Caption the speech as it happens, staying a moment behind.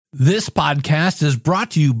This podcast is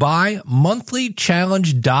brought to you by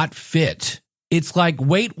monthlychallenge.fit. It's like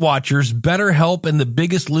Weight Watchers, BetterHelp, and The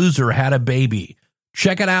Biggest Loser had a baby.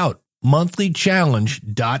 Check it out,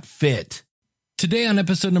 monthlychallenge.fit. Today on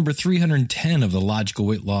episode number 310 of the Logical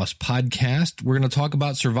Weight Loss Podcast, we're going to talk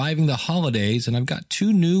about surviving the holidays, and I've got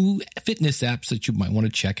two new fitness apps that you might want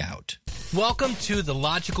to check out. Welcome to the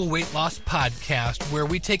Logical Weight Loss Podcast, where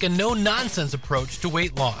we take a no-nonsense approach to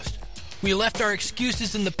weight loss. We left our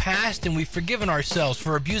excuses in the past, and we've forgiven ourselves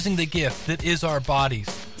for abusing the gift that is our bodies.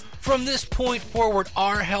 From this point forward,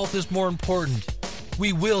 our health is more important.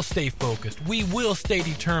 We will stay focused. We will stay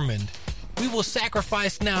determined. We will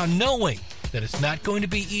sacrifice now, knowing that it's not going to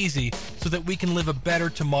be easy, so that we can live a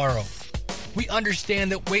better tomorrow. We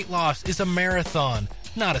understand that weight loss is a marathon,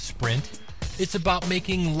 not a sprint. It's about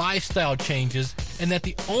making lifestyle changes, and that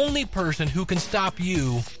the only person who can stop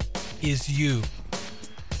you is you.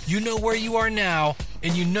 You know where you are now,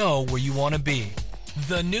 and you know where you want to be.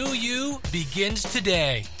 The new you begins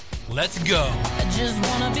today. Let's go. I just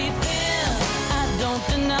want to be thin. I don't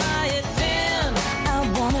deny it, thin. I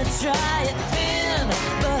want to try it, thin.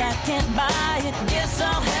 But I can't buy it. Guess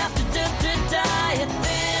I'll have to diet,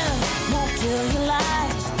 thin. Won't tell you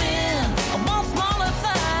lies, thin. I want smaller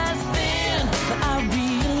thighs, thin. But I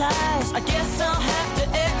realize I guess I'll have to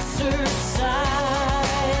exercise.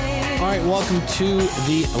 All right, welcome to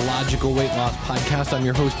the Logical Weight Loss Podcast. I'm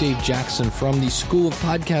your host, Dave Jackson from the School of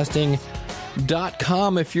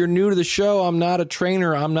Podcasting.com. If you're new to the show, I'm not a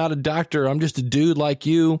trainer. I'm not a doctor. I'm just a dude like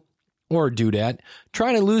you, or a dudette,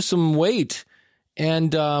 trying to lose some weight.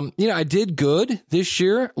 And, I did good this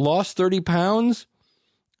year, lost 30 pounds,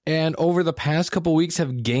 and over the past couple weeks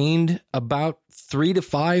have gained about 3 to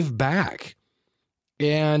 5 back.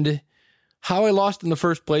 And how I lost in the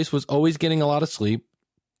first place was always getting a lot of sleep,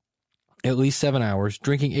 at least 7 hours,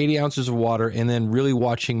 drinking 80 ounces of water, and then really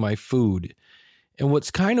watching my food. And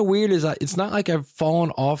what's kind of weird is it's not like I've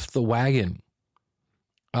fallen off the wagon.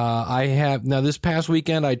 Now this past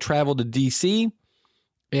weekend, I traveled to DC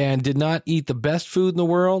and did not eat the best food in the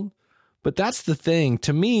world. But that's the thing.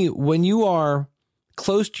 To me, when you are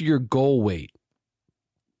close to your goal weight,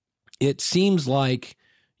 it seems like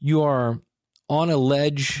you are on a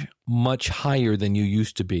ledge much higher than you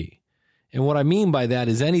used to be. And what I mean by that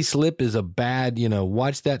is any slip is a bad,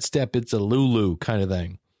 watch that step, it's a Lulu kind of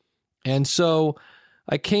thing. And so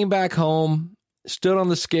I came back home, stood on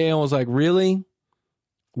the scale, and was like, really?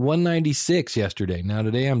 196 yesterday. Now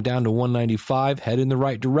today I'm down to 195, head in the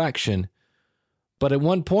right direction. But at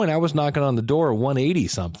one point I was knocking on the door at 180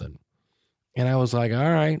 something. And I was like, all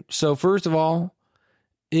right. So first of all,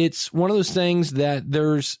 it's one of those things that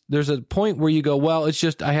there's a point where you go, well, it's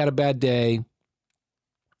just I had a bad day.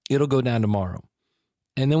 It'll go down tomorrow.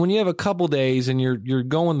 And then when you have a couple days and you're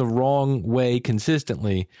going the wrong way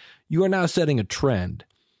consistently, you are now setting a trend.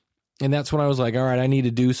 And that's when I was like, all right, I need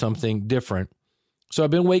to do something different. So I've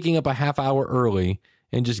been waking up a half hour early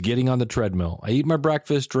and just getting on the treadmill. I eat my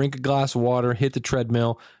breakfast, drink a glass of water, hit the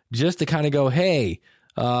treadmill, just to kind of go, hey,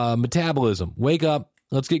 metabolism, wake up,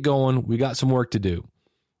 let's get going. We got some work to do.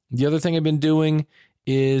 The other thing I've been doing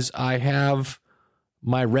is I have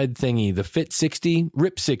my red thingy, the Fit 60,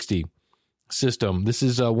 Rip 60 system. This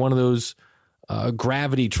is one of those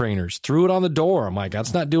gravity trainers. Threw it on the door. I'm like,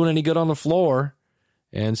 that's not doing any good on the floor.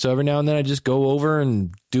 And so every now and then I just go over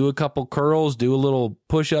and do a couple curls, do a little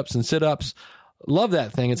push-ups and sit-ups. Love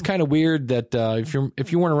that thing. It's kind of weird that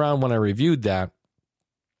if you weren't around when I reviewed that,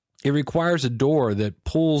 it requires a door that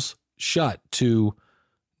pulls shut to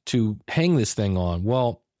hang this thing on.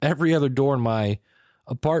 Well, every other door in my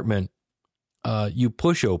apartment you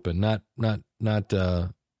push open, not,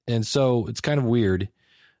 and so it's kind of weird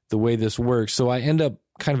the way this works. So I end up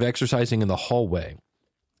kind of exercising in the hallway,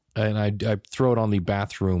 and I throw it on the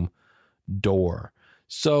bathroom door.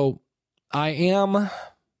 So I am,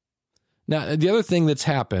 now the other thing that's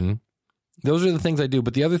happened, those are the things I do,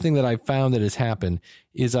 but the other thing that I found that has happened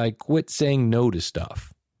is I quit saying no to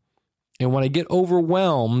stuff. And when I get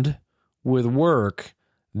overwhelmed with work,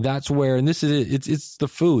 that's where, and this is it, it's the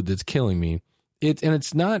food that's killing me. And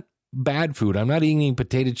it's not bad food. I'm not eating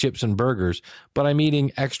potato chips and burgers, but I'm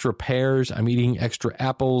eating extra pears. I'm eating extra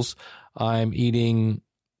apples. I'm eating,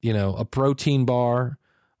 a protein bar,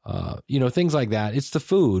 things like that. It's the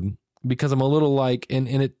food, because I'm a little like,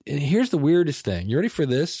 and here's the weirdest thing. You ready for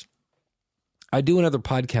this? I do another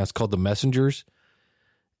podcast called The Messengers.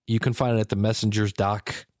 You can find it at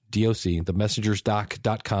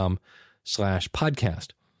themessengersdoc.com/podcast.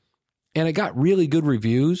 And it got really good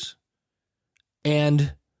reviews.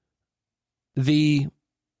 And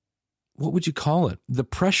what would you call it? The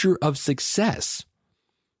pressure of success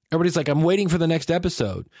everybody's like, I'm waiting for the next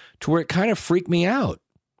episode, to where it kind of freaked me out.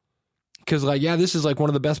 Because like, yeah, this is like one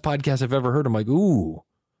of the best podcasts I've ever heard. I'm like, ooh,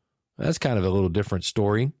 that's kind of a little different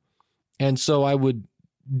story. And so I would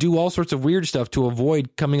do all sorts of weird stuff to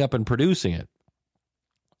avoid coming up and producing it.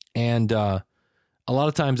 And a lot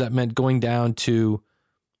of times that meant going down to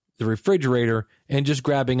the refrigerator and just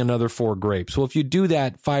grabbing another 4 grapes. Well, if you do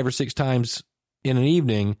that 5 or 6 times in an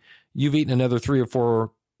evening, you've eaten another 3 or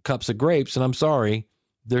 4 cups of grapes, and I'm sorry,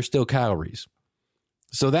 they're still calories.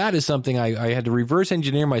 So that is something I had to reverse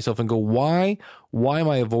engineer myself and go, why am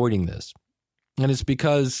I avoiding this? And it's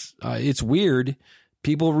because it's weird.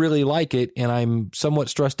 People really like it, and I'm somewhat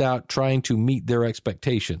stressed out trying to meet their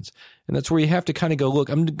expectations. And that's where you have to kind of go, look,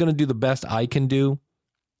 I'm going to do the best I can do,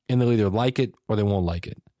 and they'll either like it or they won't like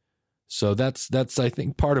it. So that's I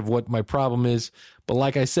think, part of what my problem is. But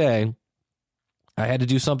like I say, I had to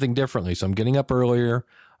do something differently. So I'm getting up earlier,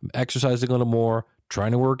 I'm exercising a little more,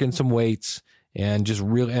 trying to work in some weights, and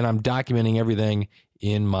and I'm documenting everything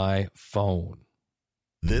in my phone.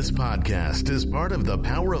 This podcast is part of the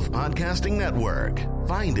Power of Podcasting Network.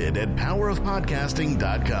 Find it at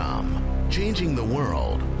powerofpodcasting.com. Changing the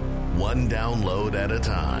world, one download at a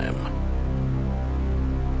time.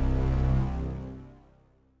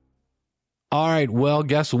 All right, well,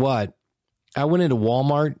 guess what? I went into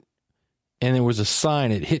Walmart, and there was a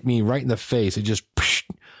sign. It hit me right in the face. It just,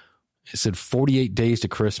 it said 48 days to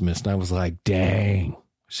Christmas. And I was like, dang,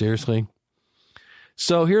 seriously?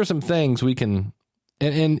 So here are some things we can,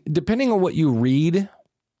 and depending on what you read,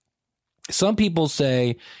 some people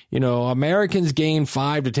say, Americans gain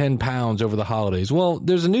 5 to 10 pounds over the holidays. Well,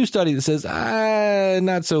 there's a new study that says,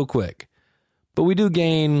 not so quick. But we do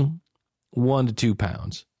gain 1 to 2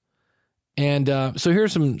 pounds. And so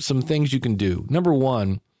here's some things you can do. Number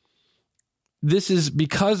one, this is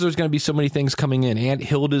because there's going to be so many things coming in. Aunt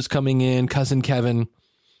Hilda's coming in, Cousin Kevin,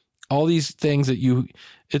 all these things that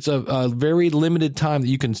it's a very limited time that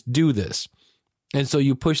you can do this. And so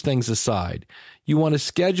you push things aside. You want to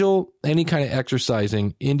schedule any kind of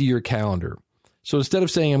exercising into your calendar. So instead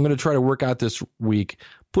of saying, I'm going to try to work out this week,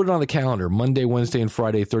 put it on the calendar, Monday, Wednesday, and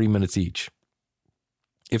Friday, 30 minutes each.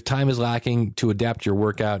 If time is lacking to adapt your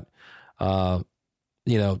workout, but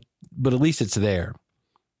at least it's there.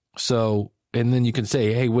 So, and then you can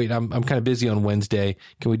say, hey, wait, I'm kind of busy on Wednesday.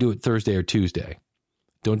 Can we do it Thursday or Tuesday?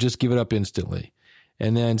 Don't just give it up instantly.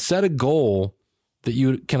 And then set a goal that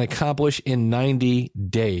you can accomplish in 90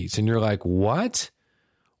 days. And you're like, what?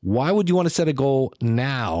 Why would you want to set a goal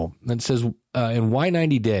now? And it says, and why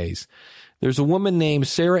 90 days? There's a woman named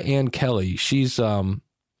Sarah Ann Kelly. She's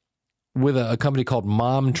with a company called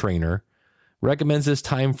Mom Trainer. Recommends this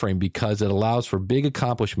time frame because it allows for big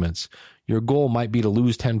accomplishments. Your goal might be to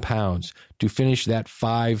lose 10 pounds, to finish that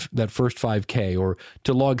first 5K, or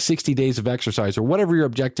to log 60 days of exercise, or whatever your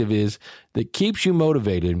objective is that keeps you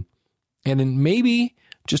motivated and then maybe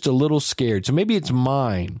just a little scared. So maybe it's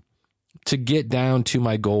mine to get down to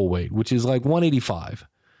my goal weight, which is like 185.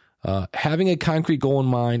 Having a concrete goal in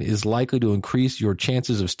mind is likely to increase your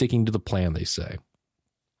chances of sticking to the plan, they say.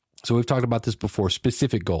 So we've talked about this before,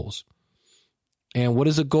 specific goals. And what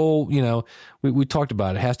is a goal? We talked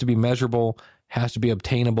about it. It has to be measurable, has to be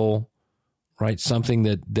obtainable, right? Something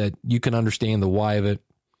that you can understand the why of it.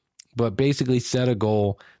 But basically set a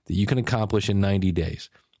goal that you can accomplish in 90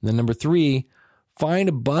 days. And then number 3, find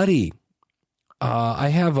a buddy.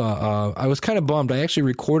 I was kind of bummed. I actually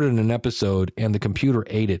recorded an episode and the computer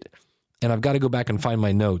ate it. And I've got to go back and find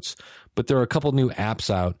my notes. But there are a couple new apps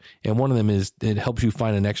out. And one of them it helps you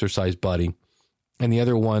find an exercise buddy. And the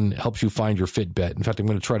other one helps you find your Fitbit. In fact, I'm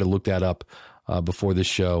going to try to look that up before this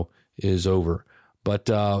show is over. But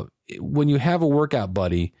when you have a workout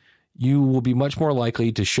buddy, you will be much more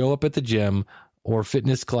likely to show up at the gym or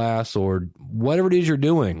fitness class or whatever it is you're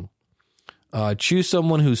doing. Choose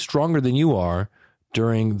someone who's stronger than you are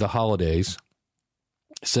during the holidays,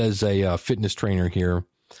 says a fitness trainer here.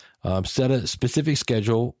 Set a specific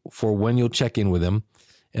schedule for when you'll check in with them.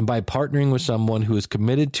 And by partnering with someone who is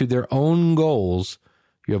committed to their own goals,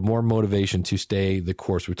 you have more motivation to stay the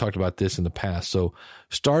course. We've talked about this in the past. So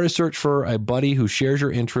start a search for a buddy who shares your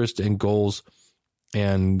interests and goals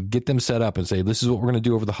and get them set up and say, this is what we're going to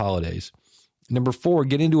do over the holidays. Number 4,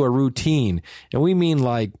 get into a routine. And we mean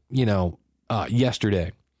like,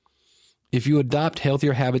 yesterday. If you adopt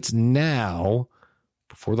healthier habits now,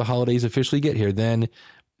 before the holidays officially get here, then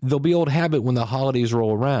they'll be old habit when the holidays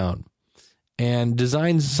roll around. And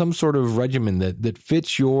design some sort of regimen that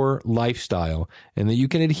fits your lifestyle and that you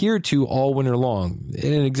can adhere to all winter long.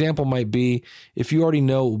 And an example might be if you already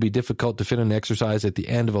know it will be difficult to fit an exercise at the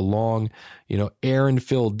end of a long,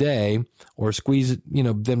 errand-filled day or squeeze,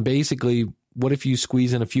 then basically what if you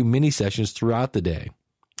squeeze in a few mini sessions throughout the day?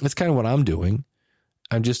 That's kind of what I'm doing.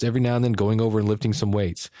 I'm just every now and then going over and lifting some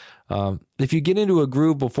weights. If you get into a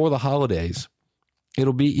groove before the holidays,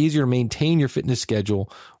 it'll be easier to maintain your fitness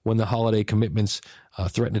schedule when the holiday commitments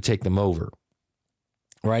threaten to take them over,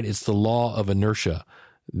 right? It's the law of inertia.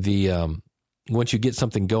 Once you get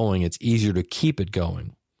something going, it's easier to keep it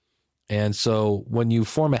going. And so when you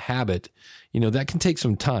form a habit, that can take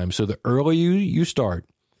some time. So the earlier you start,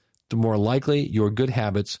 the more likely your good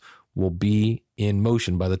habits will be in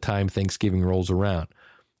motion by the time Thanksgiving rolls around.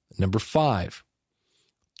 Number 5,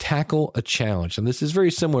 tackle a challenge. And this is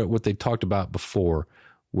very similar to what they talked about before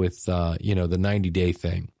with, the 90-day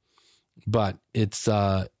thing. But it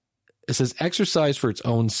says exercise for its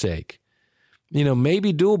own sake. May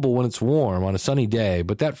be doable when it's warm on a sunny day,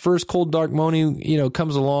 but that first cold, dark morning,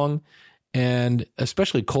 comes along, and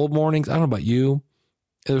especially cold mornings. I don't know about you.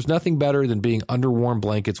 There's nothing better than being under warm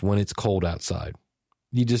blankets when it's cold outside.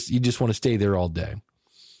 You just want to stay there all day.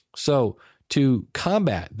 So to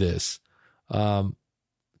combat this,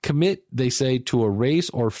 commit, they say, to a race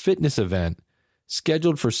or fitness event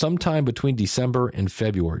scheduled for some time between December and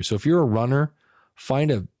February. So if you're a runner,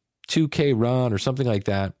 find a 2K run or something like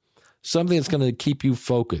that, something that's going to keep you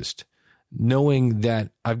focused, knowing that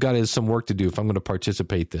I've got some work to do if I'm going to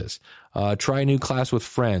participate this. Try a new class with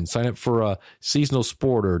friends, sign up for a seasonal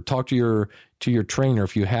sport, or talk to your trainer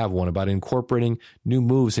if you have one about incorporating new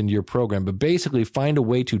moves into your program. But basically find a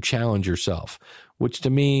way to challenge yourself, which to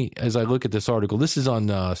me, as I look at this article, this is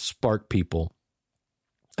on Spark People.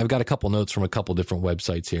 I've got a couple notes from a couple different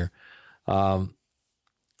websites here.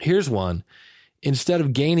 Here's one. Instead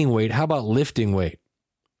of gaining weight, how about lifting weight?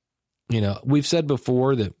 We've said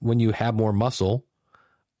before that when you have more muscle,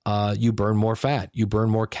 you burn more fat, you burn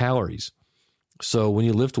more calories. So when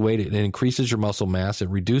you lift weight, it increases your muscle mass, it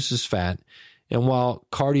reduces fat. And while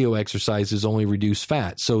cardio exercises only reduce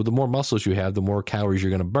fat, so the more muscles you have, the more calories you're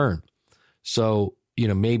going to burn. So,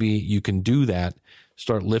 maybe you can do that,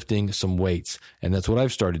 start lifting some weights. And that's what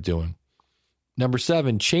I've started doing. Number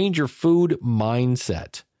 7, change your food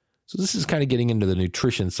mindset. So this is kind of getting into the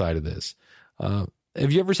nutrition side of this.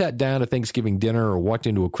 Have you ever sat down at Thanksgiving dinner or walked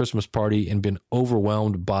into a Christmas party and been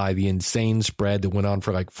overwhelmed by the insane spread that went on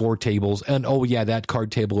for like 4 tables? And, oh, yeah, that card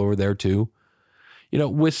table over there, too.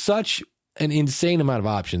 With such an insane amount of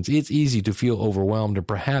options, it's easy to feel overwhelmed and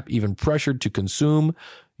perhaps even pressured to consume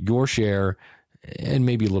your share and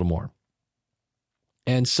maybe a little more.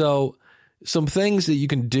 And so some things that you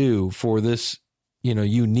can do for this,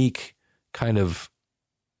 unique kind of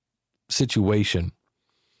situation.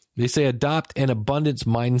 They say adopt an abundance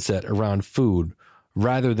mindset around food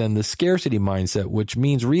rather than the scarcity mindset, which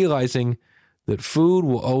means realizing that food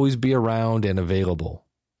will always be around and available.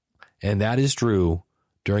 And that is true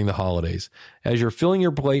during the holidays. As you're filling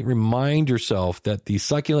your plate, remind yourself that the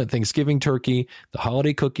succulent Thanksgiving turkey, the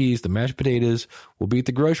holiday cookies, the mashed potatoes will be at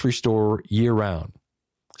the grocery store year round.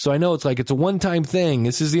 So I know it's a one-time thing.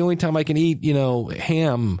 This is the only time I can eat,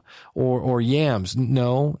 ham or yams.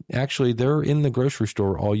 No, actually, they're in the grocery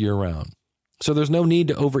store all year round. So there's no need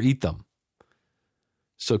to overeat them.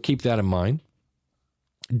 So keep that in mind.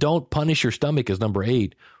 Don't punish your stomach as number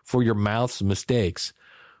 8 for your mouth's mistakes.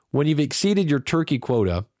 When you've exceeded your turkey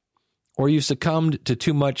quota or you've succumbed to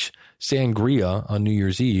too much sangria on New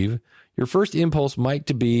Year's Eve, your first impulse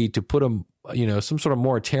might be to put some sort of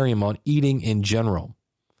moratorium on eating in general.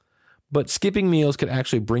 But skipping meals could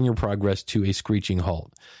actually bring your progress to a screeching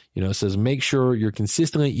halt. It says make sure you're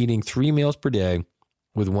consistently eating 3 meals per day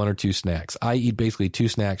with 1 or 2 snacks. I eat basically 2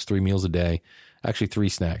 snacks, 3 meals a day, actually 3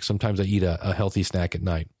 snacks. Sometimes I eat a healthy snack at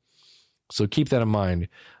night. So keep that in mind.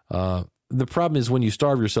 The problem is when you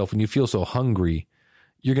starve yourself, when you feel so hungry,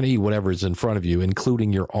 you're going to eat whatever is in front of you,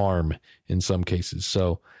 including your arm in some cases.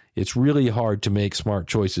 So it's really hard to make smart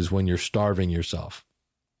choices when you're starving yourself.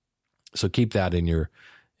 So keep that in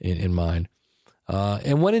mind.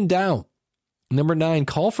 And when in doubt, number 9,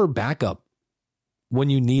 call for backup when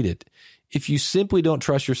you need it. If you simply don't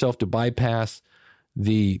trust yourself to bypass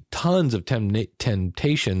the tons of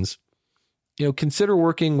temptations, consider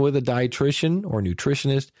working with a dietitian or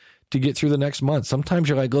nutritionist to get through the next month. Sometimes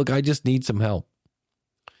you're like, look, I just need some help.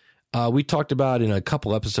 We talked about in a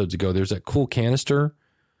couple episodes ago, there's that cool canister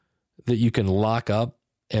that you can lock up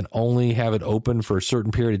and only have it open for a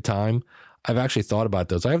certain period of time. I've actually thought about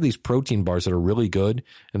those. I have these protein bars that are really good.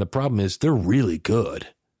 And the problem is they're really good.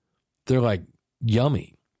 They're like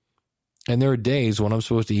yummy. And there are days when I'm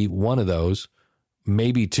supposed to eat 1 of those,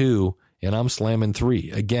 maybe 2, and I'm slamming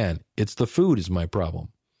 3. Again, it's the food is my problem.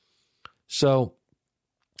 So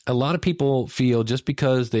a lot of people feel just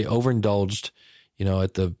because they overindulged,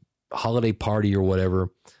 at the holiday party or whatever,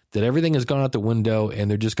 that everything has gone out the window and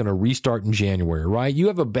they're just going to restart in January, right? You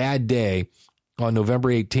have a bad day on November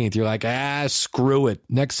 18th. You're like, screw it.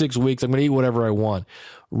 Next 6 weeks, I'm going to eat whatever I want.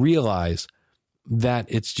 Realize that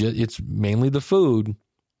it's mainly the food,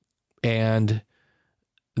 and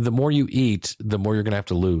the more you eat, the more you're going to have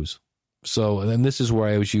to lose. So, and then this is where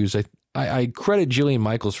I always use, I credit Jillian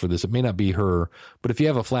Michaels for this. It may not be her, but if you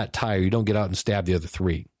have a flat tire, you don't get out and stab the other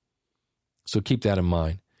three. So keep that in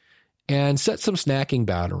mind. And set some snacking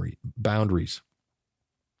boundaries.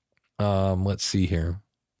 Let's see here.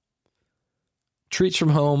 Treats from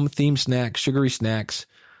home, themed snacks, sugary snacks,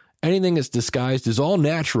 anything that's disguised as all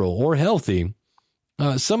natural or healthy.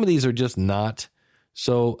 Some of these are just not.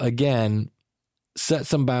 So again, set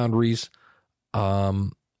some boundaries.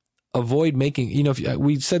 Avoid making,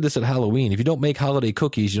 we said this at Halloween. If you don't make holiday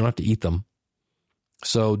cookies, you don't have to eat them.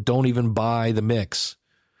 So don't even buy the mix.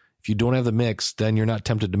 If you don't have the mix, then you're not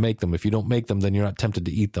tempted to make them. If you don't make them, then you're not tempted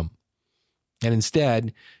to eat them. And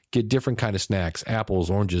instead, get different kind of snacks,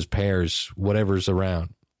 apples, oranges, pears, whatever's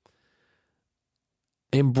around.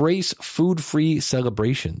 Embrace food-free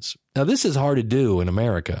celebrations. Now, this is hard to do in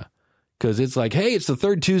America because it's like, hey, it's the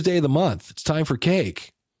third Tuesday of the month. It's time for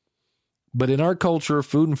cake. But in our culture,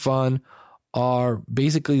 food and fun are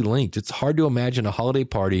basically linked. It's hard to imagine a holiday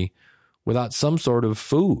party without some sort of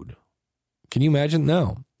food. Can you imagine?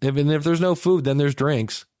 No. If there's no food, then there's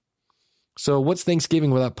drinks. So what's Thanksgiving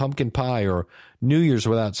without pumpkin pie, or New Year's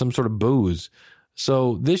without some sort of booze?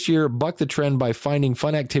 So this year, buck the trend by finding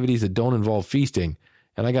fun activities that don't involve feasting.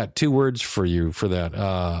 And I got 2 words for you for that,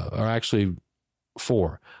 or actually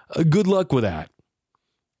 4. Good luck with that.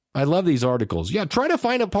 I love these articles. Yeah, try to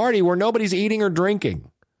find a party where nobody's eating or drinking.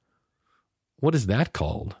 What is that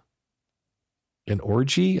called? An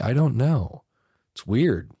orgy? I don't know. It's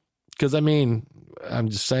weird. Because, I'm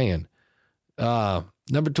just saying.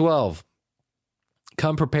 Number 12.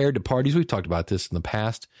 Come prepared to parties. We've talked about this in the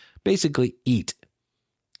past. Basically, eat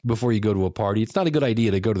before you go to a party. It's not a good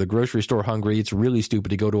idea to go to the grocery store hungry. It's really stupid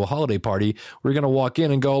to go to a holiday party where you're going to walk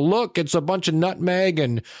in and go, look, it's a bunch of nutmeg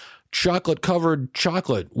and chocolate-covered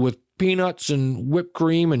chocolate with peanuts and whipped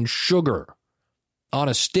cream and sugar on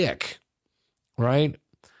a stick, right?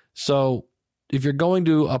 So if you're going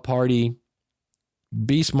to a party,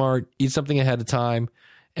 be smart, eat something ahead of time,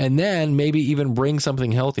 and then maybe even bring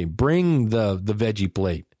something healthy. Bring the veggie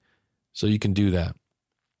plate so you can do that.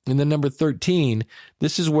 And then number 13,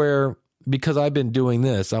 this is where, because I've been doing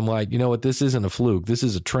this, I'm like, you know what, this isn't a fluke. This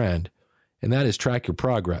is a trend. And that is track your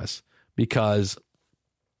progress. Because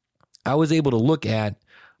I was able to look at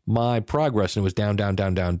my progress and it was down, down,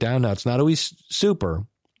 down, down, down. Now, it's not always super.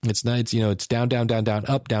 It's not, it's down, down, down, down,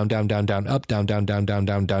 up, down, down, down, down, up, down, down, down, down,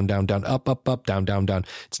 down, down, down, down, up, up, up, down, down, down.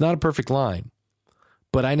 It's not a perfect line.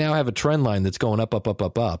 But I now have a trend line that's going up, up, up,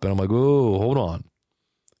 up, up. And I'm like, oh, hold on.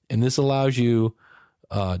 And this allows you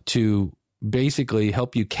to basically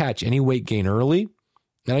help you catch any weight gain early.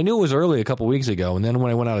 And I knew it was early a couple weeks ago. And then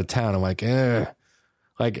when I went out of town, I'm like,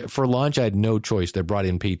 Like for lunch, I had no choice. They brought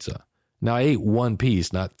in pizza. Now I ate 1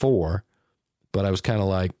 piece, not 4. But I was kind of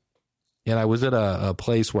like, and I was at a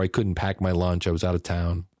place where I couldn't pack my lunch. I was out of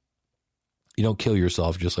town. You don't kill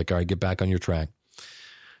yourself. Just like, all right, get back on your track.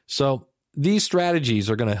 So these strategies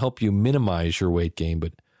are going to help you minimize your weight gain,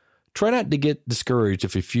 but try not to get discouraged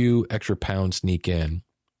if a few extra pounds sneak in.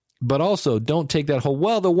 But also don't take that whole,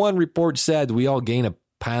 well, the one report said we all gain a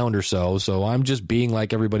pound or so I'm just being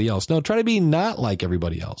like everybody else. No, try to be not like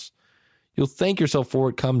everybody else. You'll thank yourself for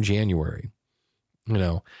it come January,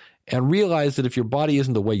 and realize that if your body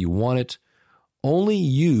isn't the way you want it, only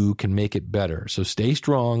you can make it better. So stay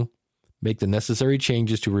strong. Make the necessary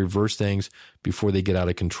changes to reverse things before they get out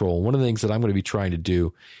of control. One of the things that I'm going to be trying to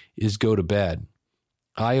do is go to bed.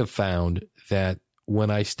 I have found that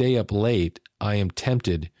when I stay up late, I am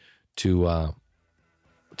tempted to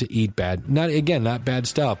eat bad. Not bad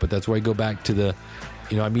stuff, but that's where I go back to the,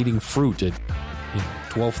 I'm eating fruit at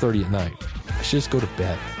 12:30 at night. I should just go to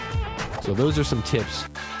bed. So those are some tips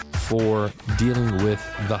for dealing with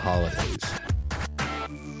the holidays.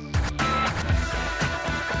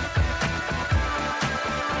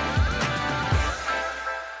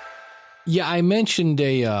 Yeah, I mentioned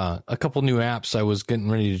a couple new apps I was getting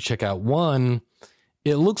ready to check out. One,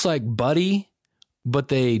 it looks like Buddy, but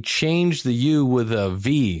they changed the U with a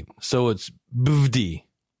V, so it's Buvdi.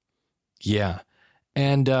 Yeah,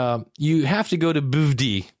 and you have to go to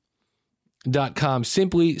Buvdi.com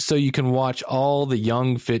simply so you can watch all the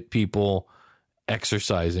young, fit people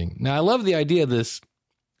exercising. Now, I love the idea of this.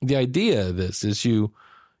 The idea of this is you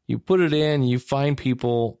put it in, you find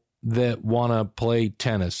people that want to play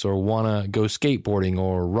tennis or want to go skateboarding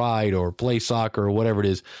or ride or play soccer or whatever it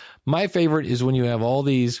is. My favorite is when you have all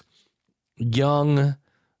these young,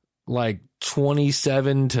 like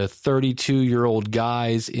 27 to 32-year-old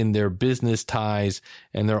guys in their business ties,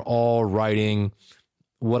 and they're all riding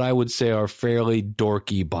what I would say are fairly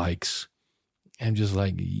dorky bikes. I'm just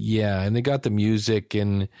like, yeah. And they got the music,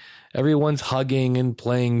 and everyone's hugging and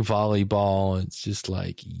playing volleyball. It's just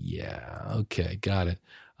like, yeah, okay, got it.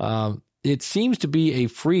 It seems to be a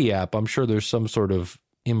free app. I'm sure there's some sort of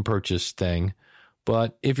in-purchase thing.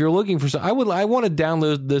 But if you're looking for some, I want to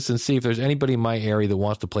download this and see if there's anybody in my area that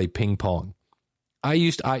wants to play ping pong. Are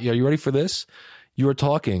you ready for this? You are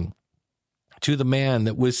talking to the man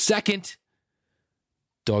that was second,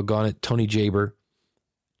 doggone it, Tony Jaber,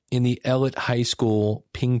 in the Ellet High School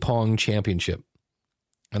ping pong championship.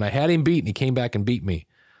 And I had him beat, and he came back and beat me.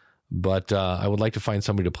 But I would like to find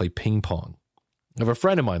somebody to play ping pong. I have a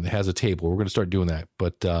friend of mine that has a table. We're going to start doing that.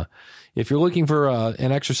 But if you're looking for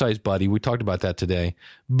an exercise buddy, we talked about that today.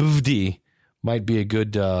 BVD might be a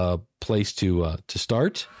good place to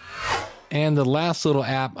start. And the last little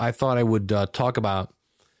app I thought I would talk about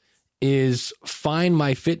is Find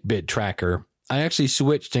My Fitbit Tracker. I actually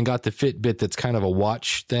switched and got the Fitbit that's kind of a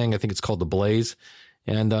watch thing. I think it's called the Blaze,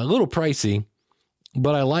 and a little pricey,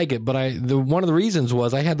 but I like it. But one of the reasons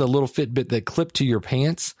was I had the little Fitbit that clipped to your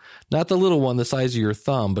pants, not the little one the size of your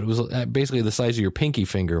thumb, but it was basically the size of your pinky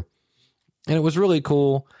finger, and it was really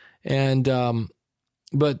cool. And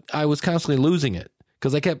but I was constantly losing it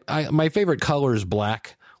because my favorite color is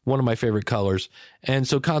black, one of my favorite colors, and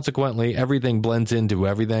so consequently everything blends into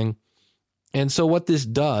everything. And so what this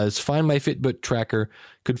does, Find My Fitbit Tracker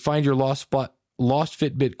could find your lost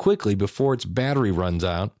Fitbit quickly before its battery runs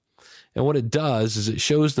out. And what it does is it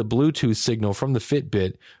shows the Bluetooth signal from the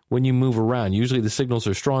Fitbit when you move around. Usually the signals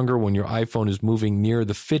are stronger when your iPhone is moving near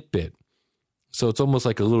the Fitbit. So it's almost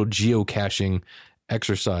like a little geocaching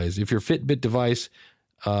exercise. If your Fitbit device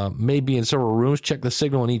may be in several rooms, check the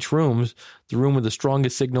signal in each room. The room with the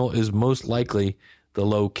strongest signal is most likely the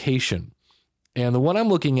location. And the one I'm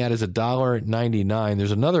looking at is $1.99.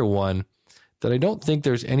 There's another one that I don't think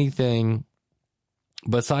there's anything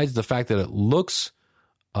besides the fact that it looks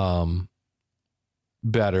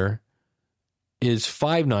better, is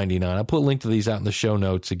 $5.99. I'll put a link to these out in the show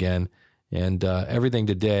notes again. And everything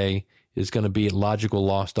today is going to be at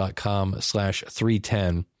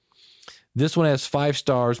logicalloss.com/310. This one has 5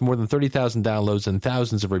 stars, more than 30,000 downloads, and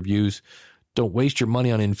thousands of reviews. Don't waste your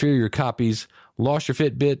money on inferior copies. Lost your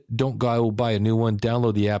Fitbit? Don't go buy a new one.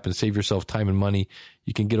 Download the app and save yourself time and money.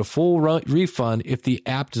 You can get a full refund if the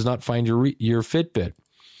app does not find your Fitbit.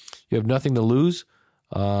 You have nothing to lose,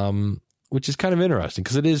 which is kind of interesting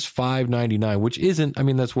because it is $5.99, which isn't, I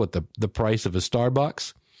mean, that's what, the price of a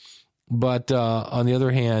Starbucks. But on the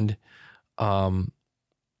other hand,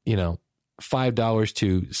 $5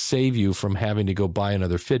 to save you from having to go buy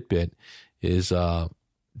another Fitbit is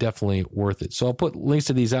definitely worth it. So I'll put links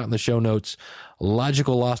to these out in the show notes,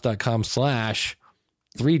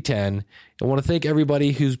 logicalloss.com/310. I want to thank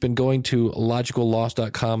everybody who's been going to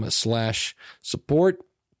logicalloss.com/support.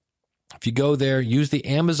 If you go there, use the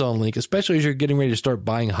Amazon link, especially as you're getting ready to start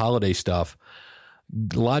buying holiday stuff.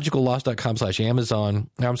 logicalloss.com/Amazon.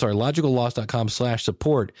 I'm sorry,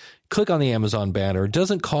 logicalloss.com/support. Click on the Amazon banner. It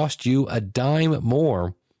doesn't cost you a dime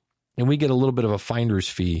more, and we get a little bit of a finder's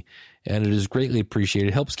fee, and it is greatly appreciated.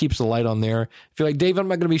 It helps keeps the light on there. If you're like, Dave, I'm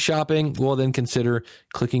not going to be shopping, well, then consider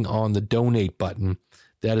clicking on the donate button.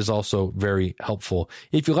 That is also very helpful.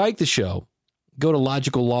 If you like the show, go to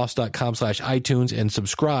logicalloss.com/iTunes and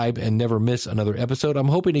subscribe and never miss another episode. I'm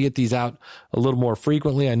hoping to get these out a little more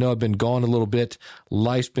frequently. I know I've been gone a little bit.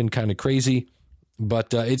 Life's been kind of crazy,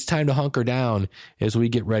 but it's time to hunker down as we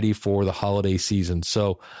get ready for the holiday season.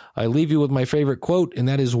 So I leave you with my favorite quote, and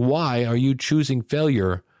that is, why are you choosing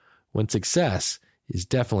failure when success is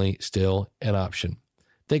definitely still an option?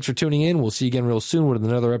 Thanks for tuning in. We'll see you again real soon with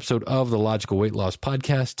another episode of the Logical Weight Loss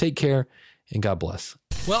Podcast. Take care and God bless.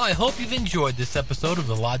 Well, I hope you've enjoyed this episode of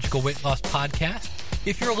the Logical Weight Loss Podcast.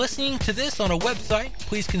 If you're listening to this on a website,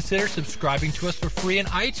 please consider subscribing to us for free in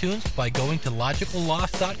iTunes by going to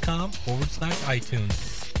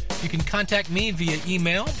logicalloss.com/iTunes. You can contact me via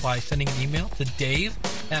email by sending an email to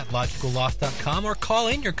dave@logicalloss.com or call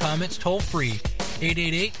in your comments toll free,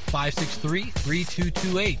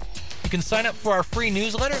 888-563-3228. You can sign up for our free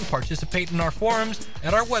newsletter and participate in our forums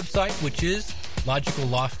at our website, which is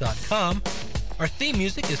logicalloss.com. Our theme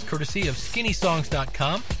music is courtesy of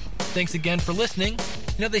skinnysongs.com. Thanks again for listening.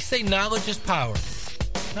 You know, they say knowledge is power.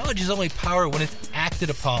 Knowledge is only power when it's acted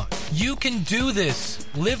upon. You can do this.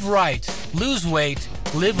 Live right. Lose weight.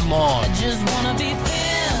 Live long. I just wanna be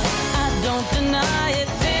thin. I don't deny it.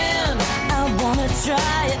 Thin. I wanna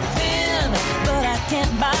try it. Thin. But I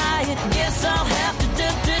can't buy it. Guess I'll have to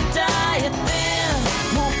diet it thin.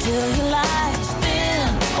 Won't tell you lies thin.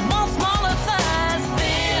 I want smaller thighs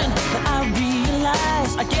thin. But I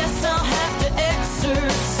realize I guess I'll have to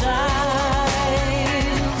exercise.